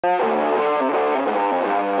This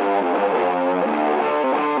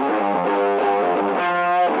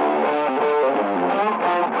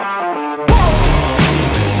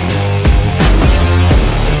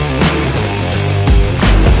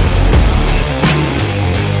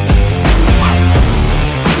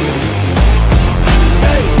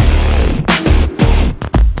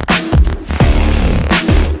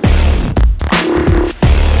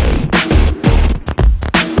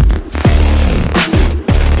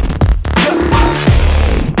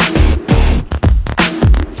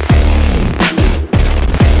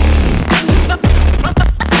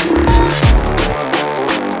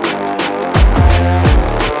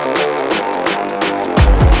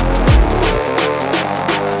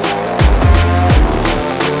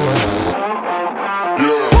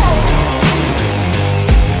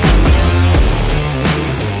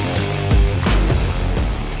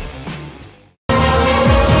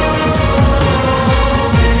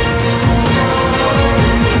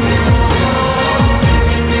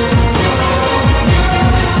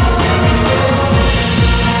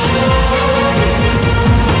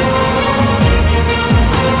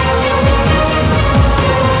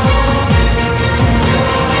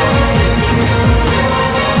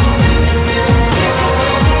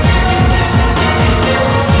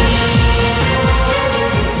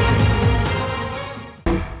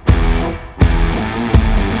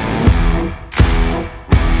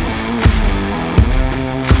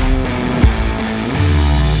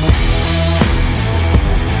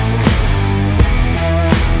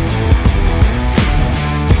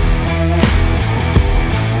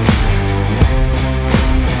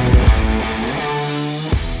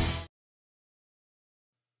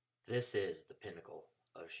is the pinnacle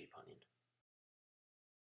of sheep hunting.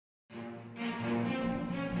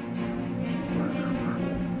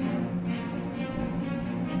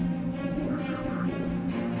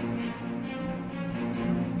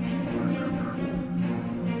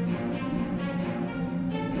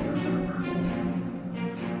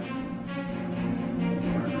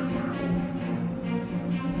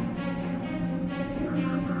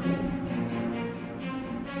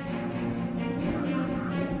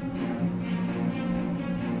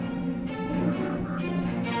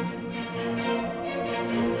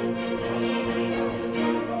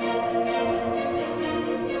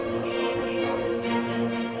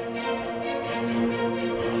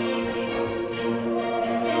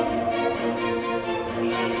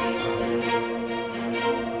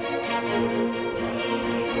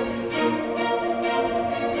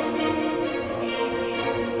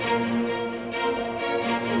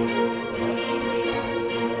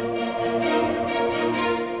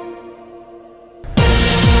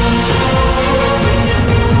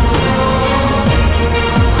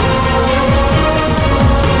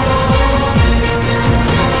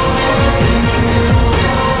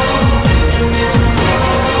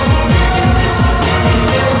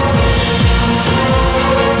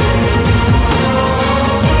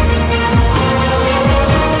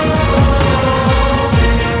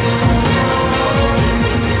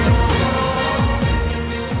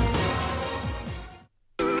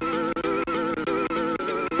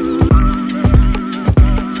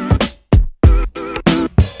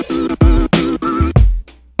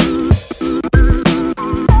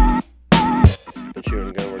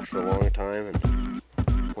 For a long time and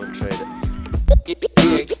wouldn't trade it.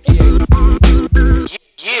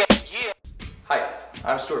 Hi,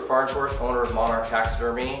 I'm Stuart Farnsworth, owner of Monarch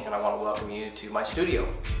Taxidermy, and I want to welcome you to my studio.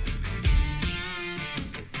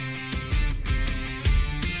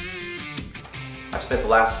 I've spent the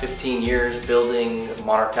last 15 years building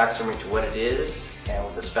Monarch Taxidermy to what it is, and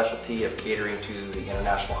with the specialty of catering to the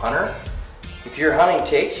international hunter. If your hunting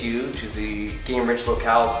takes you to the game-rich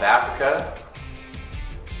locales of Africa,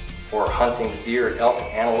 or hunting the deer and elk and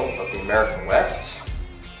antelope of the American West,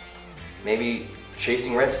 maybe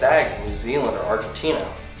chasing red stags in New Zealand or Argentina,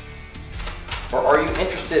 or are you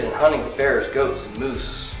interested in hunting the bears, goats, and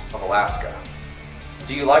moose of Alaska?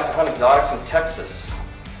 Do you like to hunt exotics in Texas,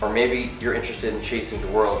 or maybe you're interested in chasing the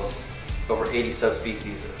world's over 80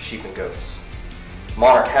 subspecies of sheep and goats?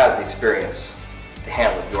 Monarch has the experience to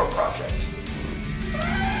handle your project.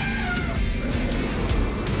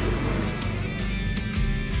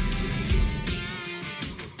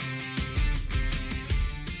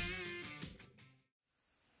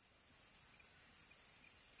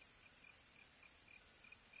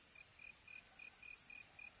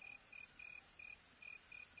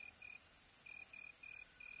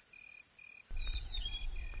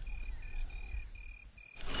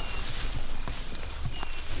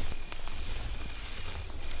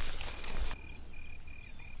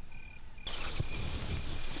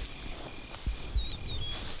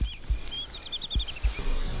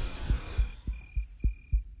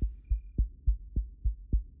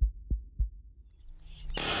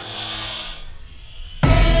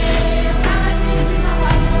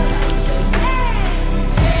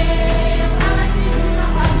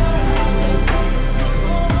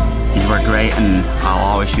 great, and I'll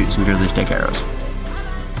always shoot some grizzly stick arrows.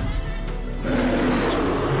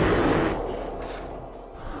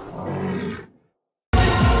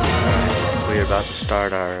 We're about to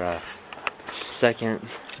start our second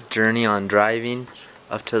journey on driving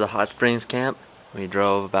up to the hot springs camp. We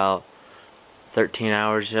drove about 13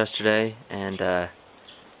 hours yesterday, and here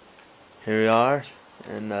we are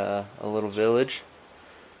in a little village.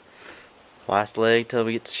 Last leg till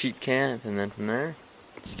we get to sheep camp, and then from there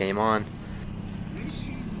it's game on.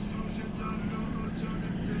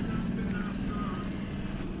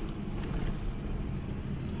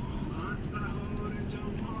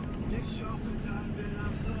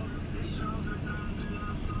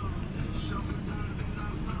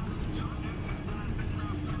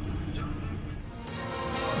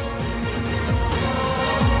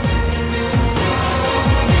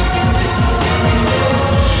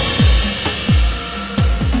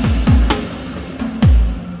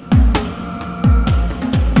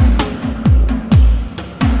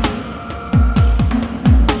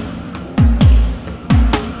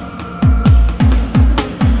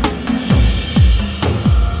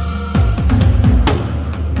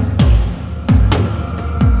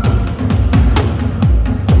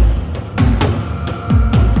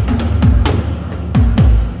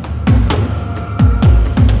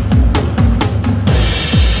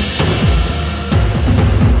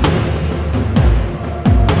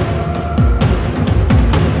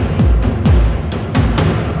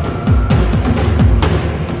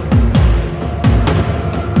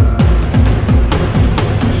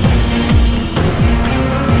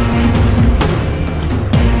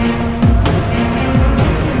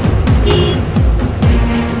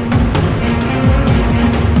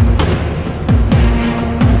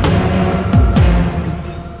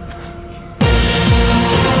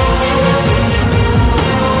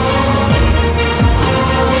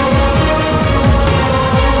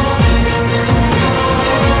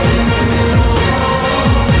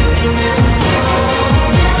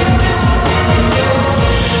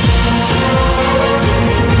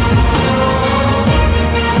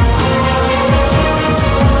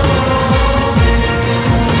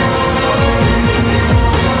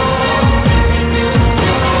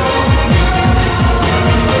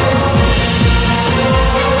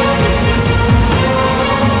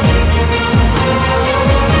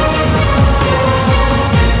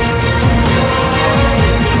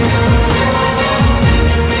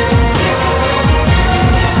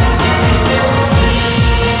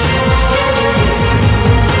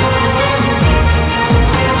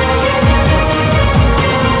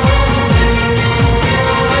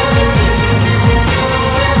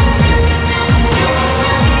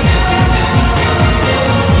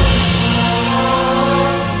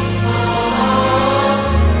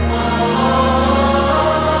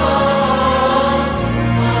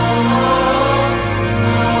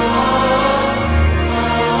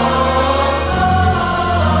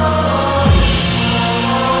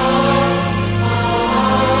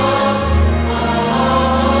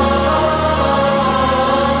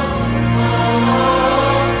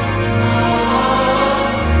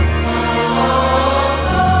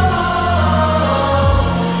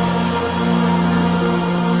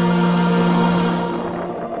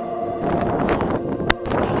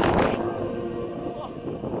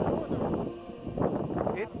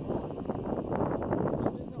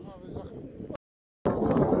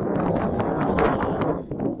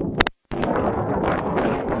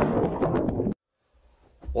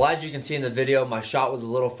 Well, as you can see in the video, my shot was a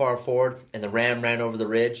little far forward and the ram ran over the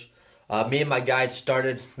ridge. Me and my guide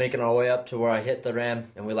started making our way up to where I hit the ram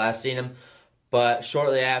and we last seen him. But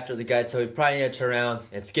shortly after, the guide said we probably need to turn around.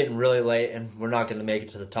 It's getting really late and we're not going to make it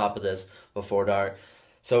to the top of this before dark.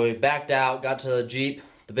 So we backed out, got to the Jeep,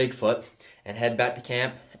 the Bigfoot, and head back to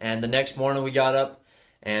camp. And the next morning we got up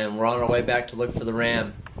and we're on our way back to look for the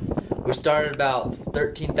ram. We started about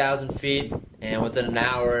 13,000 feet, and within an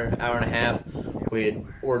hour, hour and a half,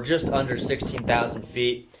 we're just under 16,000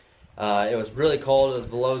 feet. It was really cold. It was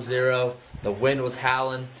below zero. The wind was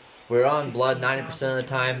howling. We were on blood 90% of the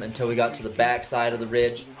time until we got to the back side of the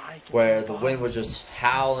ridge, where the wind was just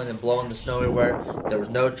howling and blowing the snow everywhere. There was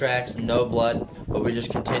no tracks, no blood, but we just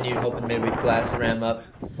continued hoping maybe we could glass the ram up.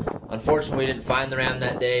 Unfortunately, we didn't find the ram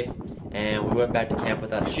that day, and we went back to camp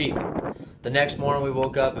without a sheep. The next morning, we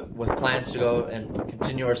woke up with plans to go and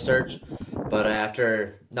continue our search, but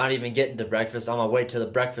after not even getting to breakfast, on my way to the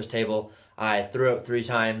breakfast table, I threw up 3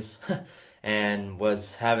 times and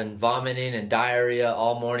was having vomiting and diarrhea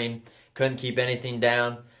all morning. Couldn't keep anything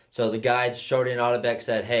down. So the guides, Shorty and Autobec,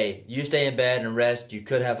 said, hey, you stay in bed and rest. You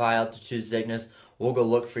could have high altitude sickness. We'll go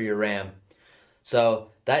look for your ram. So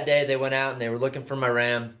that day they went out and they were looking for my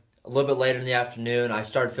ram. A little bit later in the afternoon, I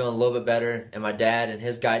started feeling a little bit better, and my dad and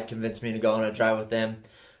his guide convinced me to go on a drive with them.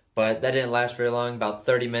 But that didn't last very long. About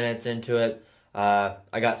 30 minutes into it,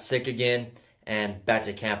 I got sick again, and back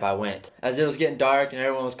to camp I went. As it was getting dark and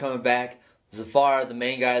everyone was coming back, Zafar, the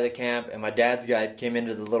main guy of the camp, and my dad's guide came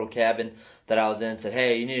into the little cabin that I was in and said,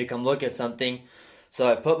 "Hey, you need to come look at something." So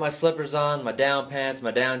I put my slippers on, my down pants,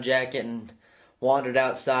 my down jacket, and wandered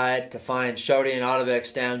outside to find Shody and Autovec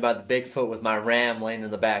standing by the Bigfoot with my ram laying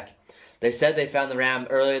in the back. They said they found the ram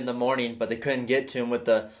early in the morning, but they couldn't get to him with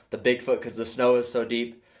the Bigfoot because the snow was so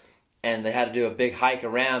deep, and they had to do a big hike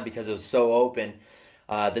around because it was so open.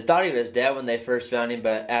 They thought he was dead when they first found him,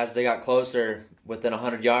 but as they got closer, within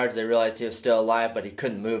 100 yards, they realized he was still alive, but he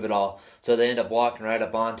couldn't move at all. So they ended up walking right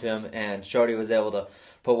up onto him, and Shody was able to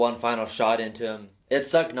put one final shot into him. It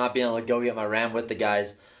sucked not being able to go get my ram with the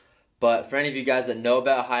guys. But for any of you guys that know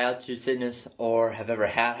about high altitude sickness or have ever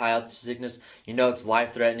had high altitude sickness, you know it's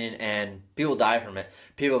life-threatening and people die from it.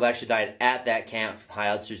 People have actually died at that camp from high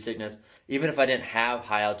altitude sickness. Even if I didn't have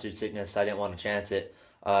high altitude sickness, I didn't want to chance it.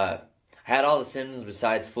 I had all the symptoms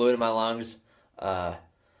besides fluid in my lungs,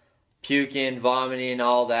 puking, vomiting,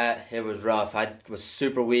 all that. It was rough. I was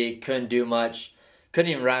super weak, couldn't do much, couldn't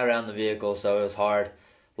even ride around the vehicle, so it was hard.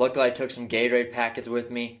 Luckily, I took some Gatorade packets with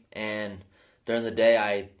me, and during the day,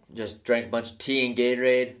 I just drank a bunch of tea and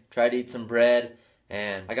Gatorade, tried to eat some bread,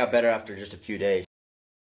 and I got better after just a few days.